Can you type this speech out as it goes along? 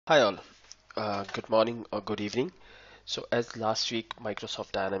Hi all, good morning or good evening. So as last week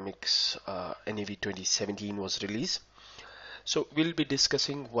Microsoft Dynamics NAV 2017 was released, so we'll be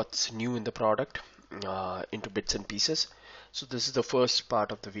discussing what's new in the product into bits and pieces. So this is the first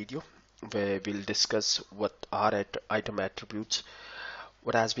part of the video where we'll discuss what are item attributes,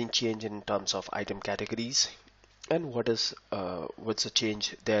 what has been changed in terms of item categories, and what's the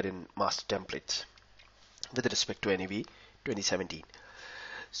change there in master templates with respect to NAV 2017.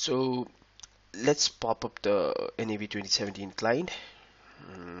 So let's pop up the NAV 2017 client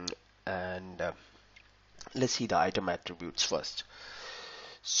and let's see the item attributes first.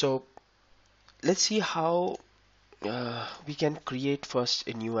 So let's see how we can create first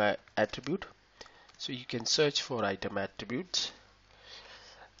a new attribute. So you can search for item attributes.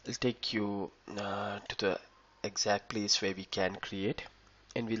 It'll take you to the exact place where we can create,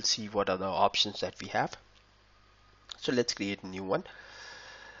 and we'll see what are the options that we have. So let's create a new one.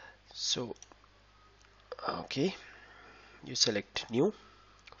 So okay, you select new.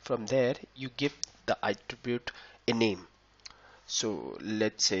 From there you give the attribute a name. So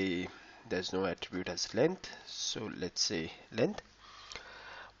let's say there's no attribute as length, so let's say length.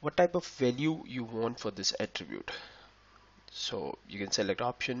 What type of value you want for this attribute? So you can select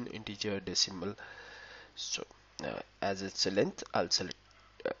option, integer, decimal. So as it's a length, I'll select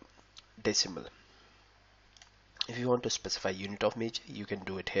uh, decimal. If you want to specify unit of measure, you can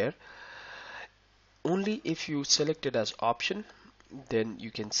do it here. Only if you select it as option, then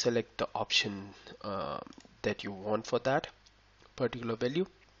you can select the option that you want for that particular value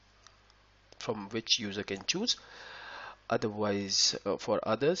from which user can choose. Otherwise, for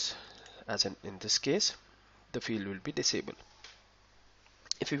others, as in this case, the field will be disabled.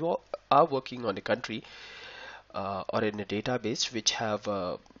 If you are working on a country or in a database which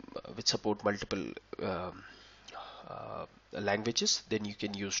support multiple languages, then you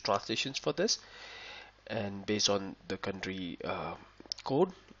can use translations for this, and based on the country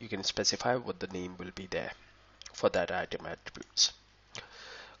code, you can specify what the name will be there for that item attributes.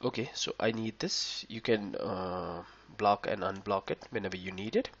 Okay, so I need this. You can block and unblock it whenever you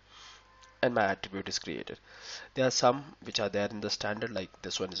need it, and my attribute is created. There are some which are there in the standard, like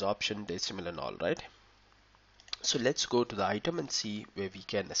this one is option, decimal, and all, right? So let's go to the item and see where we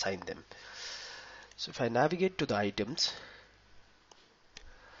can assign them. So if I navigate to the items,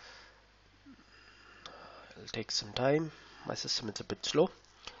 it'll take some time. My system is a bit slow.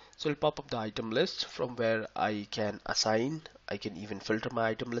 So it'll pop up the item list from where I can assign. I can even filter my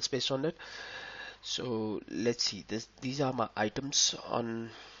item list based on it. So let's see. These are my items on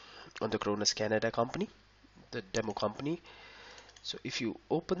the Cronus Canada company, the demo company. So if you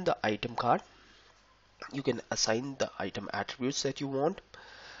open the item card, you can assign the item attributes that you want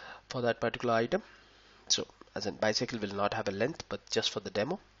for that particular item. So as in bicycle will not have a length, but just for the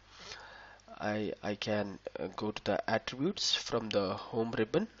demo, I can go to the attributes from the home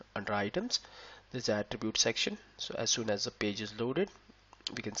ribbon under items. There's the attribute section. So as soon as the page is loaded,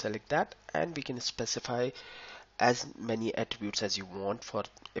 we can select that and we can specify as many attributes as you want for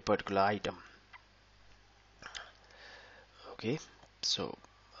a particular item. Okay, so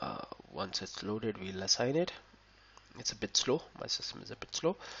once it's loaded, we'll assign it. It's a bit slow. My system is a bit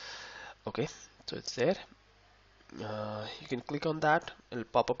slow. Okay, so it's there. You can click on that. It'll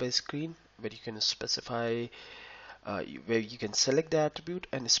pop up a screen where you can specify where you can select the attribute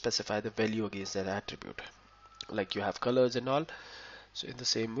and specify the value against that attribute. Like you have colors and all. So in the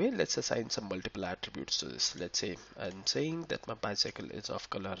same way, let's assign some multiple attributes to this. Let's say I'm saying that my bicycle is of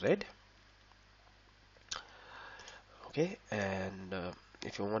color red. Okay, and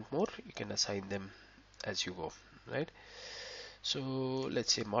if you want more, you can assign them as you go, right? So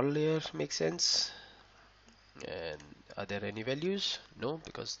let's say model year makes sense. And are there any values? No,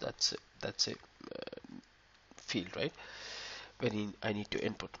 because that's a field, right? When I need to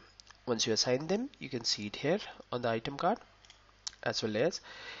input. Once you assign them, you can see it here on the item card, as well as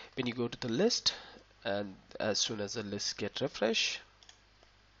when you go to the list, and as soon as the list get refresh,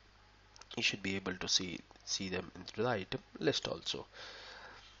 you should be able to see them into the item list also.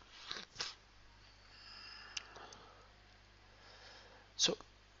 So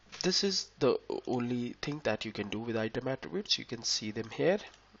this is the only thing that you can do with item attributes. You can see them here,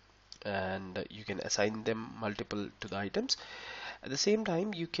 and you can assign them multiple to the items. At the same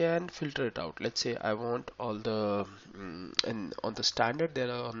time, you can filter it out. Let's say I want all the and on the standard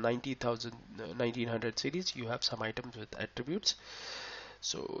there are 90,000 1900 series, you have some items with attributes.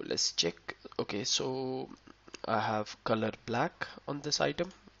 So let's check. Okay, so I have color black on this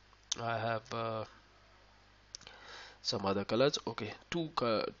item. I have some other colors. Okay,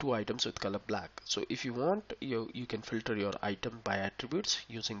 two items with color black. So if you want, you can filter your item by attributes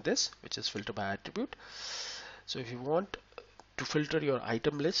using this, which is filter by attribute. So if you want to filter your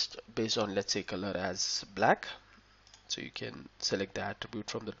item list based on, let's say, color as black, so you can select the attribute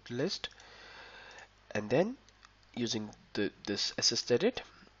from the list, and then using this assist edit,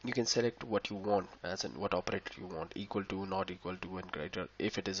 you can select what you want, as in what operator you want, equal to, not equal to, and greater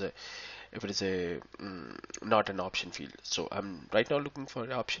if it is a not an option field. So I'm right now looking for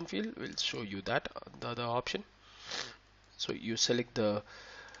an option field. We'll show you that the other option. So you select the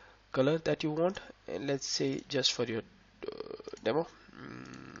color that you want, and let's say just for your demo,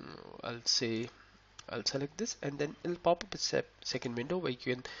 I'll select this, and then it'll pop up a second window where you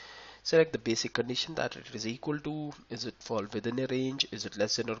can select the basic condition that it is equal to, is it fall within a range, is it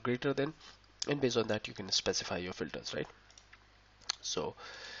less than or greater than, and based on that you can specify your filters, right? So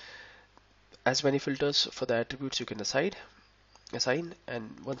as many filters for the attributes you can assign,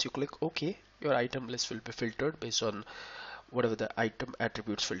 and once you click OK, your item list will be filtered based on whatever the item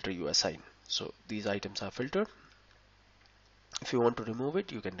attributes filter you assign. So these items are filtered. If you want to remove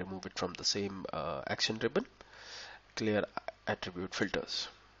it, you can remove it from the same action ribbon, clear attribute filters.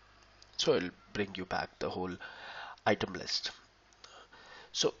 So it'll bring you back the whole item list.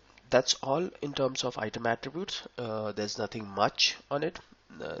 So that's all in terms of item attributes. There's nothing much on it.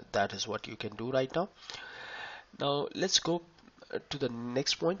 That is what you can do right now. Now let's go to the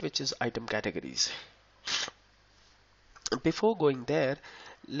next point, which is item categories. Before going there,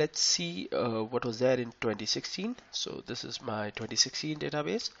 let's see what was there in 2016. So this is my 2016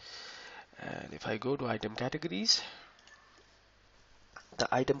 database, and if I go to item categories, the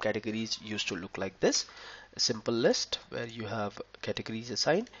item categories used to look like this: a simple list where you have categories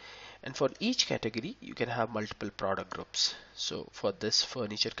assigned, and for each category you can have multiple product groups. So for this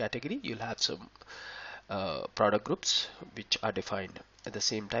furniture category, you'll have some product groups which are defined. At the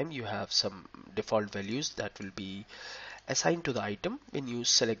same time, you have some default values that will be assigned to the item when you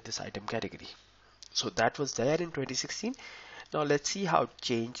select this item category. So that was there in 2016. Now let's see how it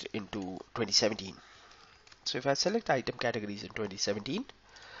changed into 2017. So if I select item categories in 2017,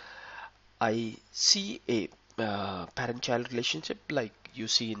 I see a parent-child relationship like you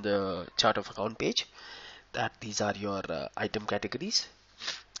see in the chart of account page, that these are your item categories.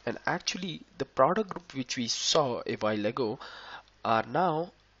 And actually the product group which we saw a while ago are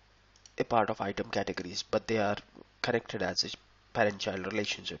now a part of item categories, but they are connected as a parent-child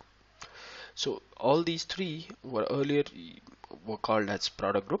relationship. So all these three were earlier called as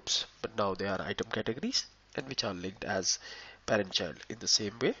product groups, but now they are item categories, and which are linked as parent-child. In the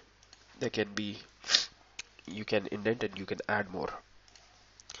same way, there can be, you can indent and you can add more.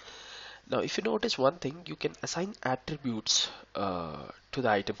 Now if you notice one thing, you can assign attributes to the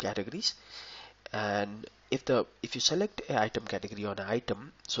item categories, and if you select an item category on an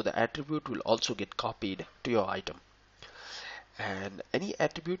item, so the attribute will also get copied to your item, and any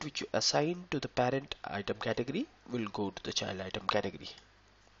attribute which you assign to the parent item category will go to the child item category.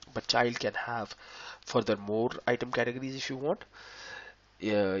 But child can have further more item categories if you want.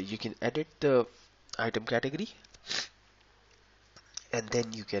 You can edit the item category, and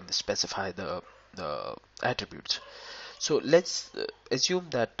then you can specify the attributes. So let's assume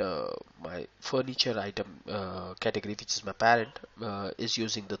that my furniture item category, which is my parent, is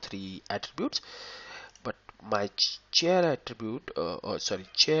using the three attributes, but my chair attribute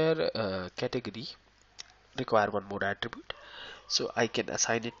chair category require one more attribute, so I can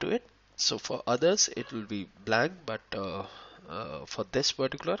assign it to it. So for others it will be blank, but for this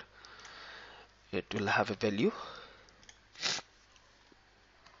particular it will have a value.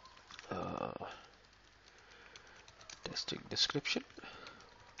 Testing description.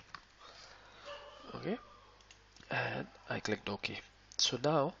 Okay, and I clicked OK. So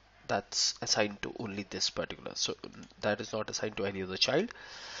now that's assigned to only this particular, so that is not assigned to any other child,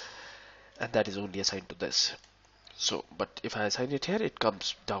 and that is only assigned to this. So but if I assign it here, it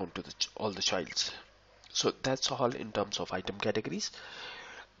comes down to all the childs. So that's all in terms of item categories.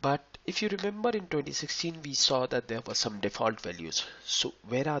 But if you remember, in 2016 we saw that there were some default values. So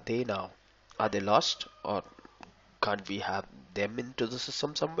where are they now? Are they lost, or can't we have them into the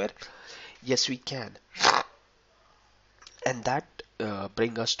system somewhere? Yes, we can. And that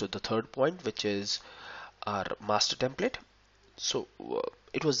brings us to the third point, which is our master template. So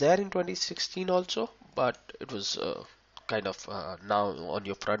it was there in 2016 also, but it was kind of now on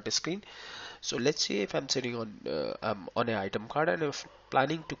your front screen. So let's say if I'm sitting on I'm on an item card and I'm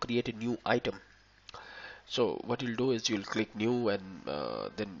planning to create a new item. So what you'll do is you'll click new, and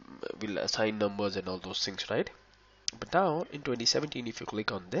then we'll assign numbers and all those things, right? But now in 2017, if you click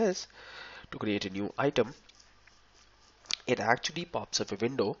on this to create a new item, it actually pops up a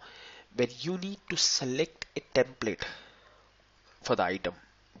window where you need to select a template for the item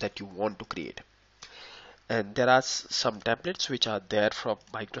that you want to create. And there are some templates which are there from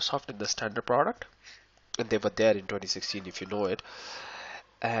Microsoft in the standard product, and they were there in 2016 if you know it.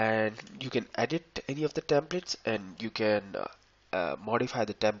 And you can edit any of the templates, and you can modify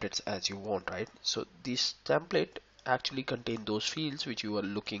the templates as you want, right? So this template actually contain those fields which you are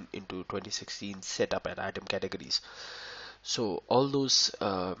looking into 2016 setup and item categories. So all those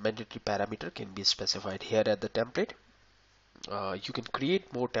mandatory parameter can be specified here at the template. You can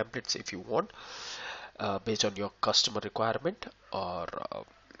create more templates if you want, based on your customer requirement, or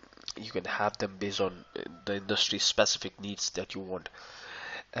you can have them based on the industry specific needs that you want.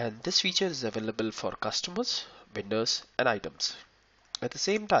 And this feature is available for customers, vendors, and items. At the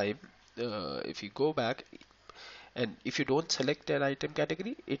same time, if you go back and if you don't select an item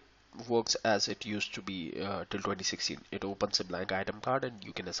category, it works as it used to be till 2016. It opens a blank item card and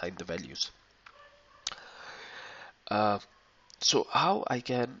you can assign the values. So how I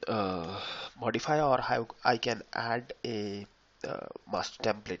can modify, or how I can add a master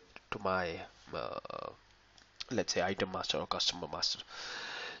template to my let's say item master or customer master.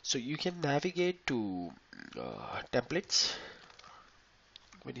 So you can navigate to templates.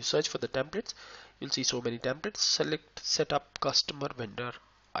 When you search for the templates, you'll see so many templates. Select setup customer vendor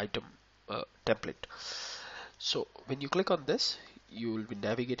item template. So when you click on this, you will be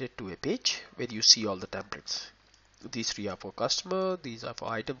navigated to a page where you see all the templates. These three are for customer, these are for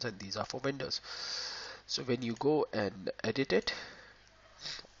items, and these are for vendors. So when you go and edit it,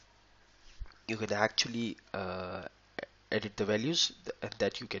 you can actually edit the values, and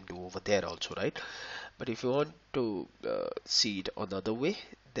that you can do over there also, right? But if you want to see it another way,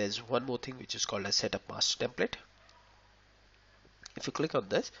 there's one more thing which is called a setup master template. If you click on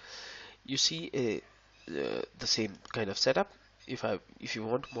this, you see the same kind of setup. If you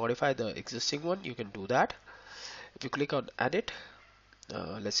want to modify the existing one, you can do that. If you click on edit,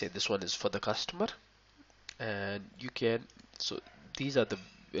 let's say this one is for the customer, and you can, so these are the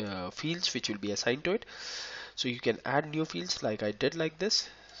fields which will be assigned to it. So you can add new fields like I did like this.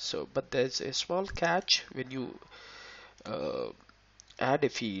 So but there's a small catch. When you add a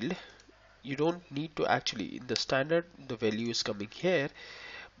field, you don't need to actually, in the standard the value is coming here,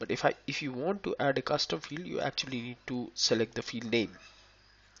 but if you want to add a custom field, you actually need to select the field name.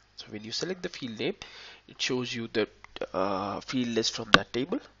 So when you select the field name, it shows you the field list from that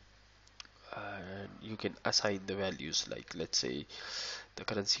table, and you can assign the values, like let's say the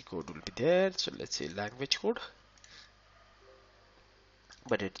currency code will be there, so let's say language code,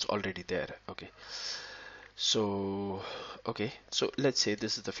 but it's already there. Okay, so let's say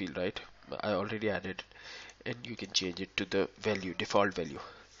this is the field, right? I already added, and you can change it to the value, default value.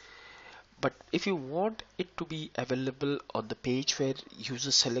 But if you want it to be available on the page where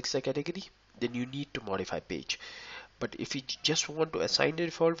user selects a category, then you need to modify page. But if you just want to assign a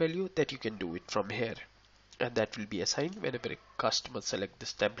default value, that you can do it from here, and that will be assigned whenever a customer select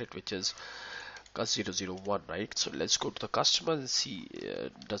this template, which is cus001, right? So let's go to the customer and see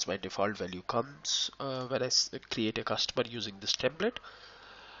does my default value comes when I create a customer using this template.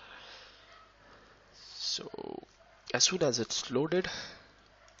 So as soon as it's loaded,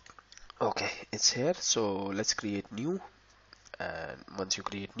 okay, it's here. So let's create new, and once you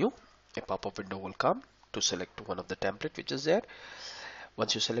create new, a pop-up window will come to select one of the template which is there.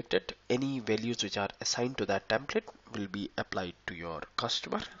 Once you select it, any values which are assigned to that template will be applied to your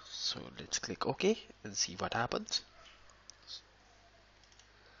customer. So let's click OK and see what happens.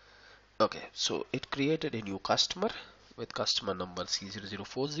 Okay, so it created a new customer with customer number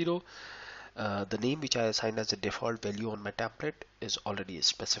C0040. The name which I assigned as a default value on my template is already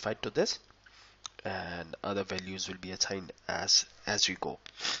specified to this, and other values will be assigned as we go.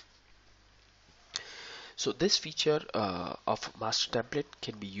 So this feature of master template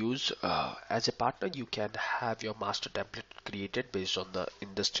can be used as a partner. You can have your master template created based on the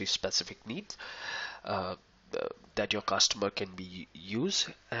industry specific needs that your customer can be use,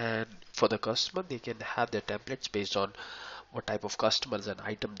 and for the customer they can have their templates based on what type of customers and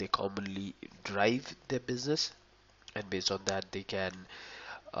item they commonly drive their business, and based on that they can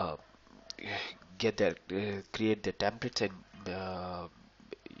get their create their templates and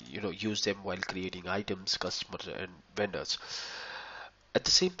use them while creating items, customers, and vendors. At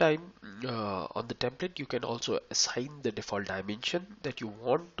the same time, on the template you can also assign the default dimension that you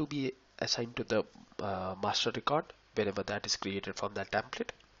want to be assigned to the master record whenever that is created from that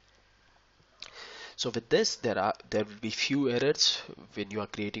template. So with this, there will be few errors when you are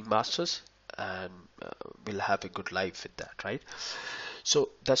creating masters, and we'll have a good life with that, right? So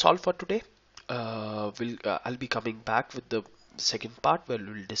that's all for today. I'll be coming back with the second part where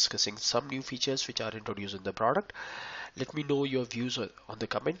we'll be discussing some new features which are introduced in the product. Let me know your views on the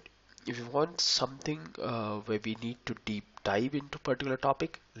comment. If you want something where we need to deep dive into particular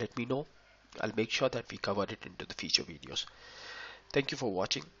topic, let me know. I'll make sure that we cover it into the future videos. Thank you for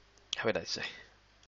watching. Have a nice day.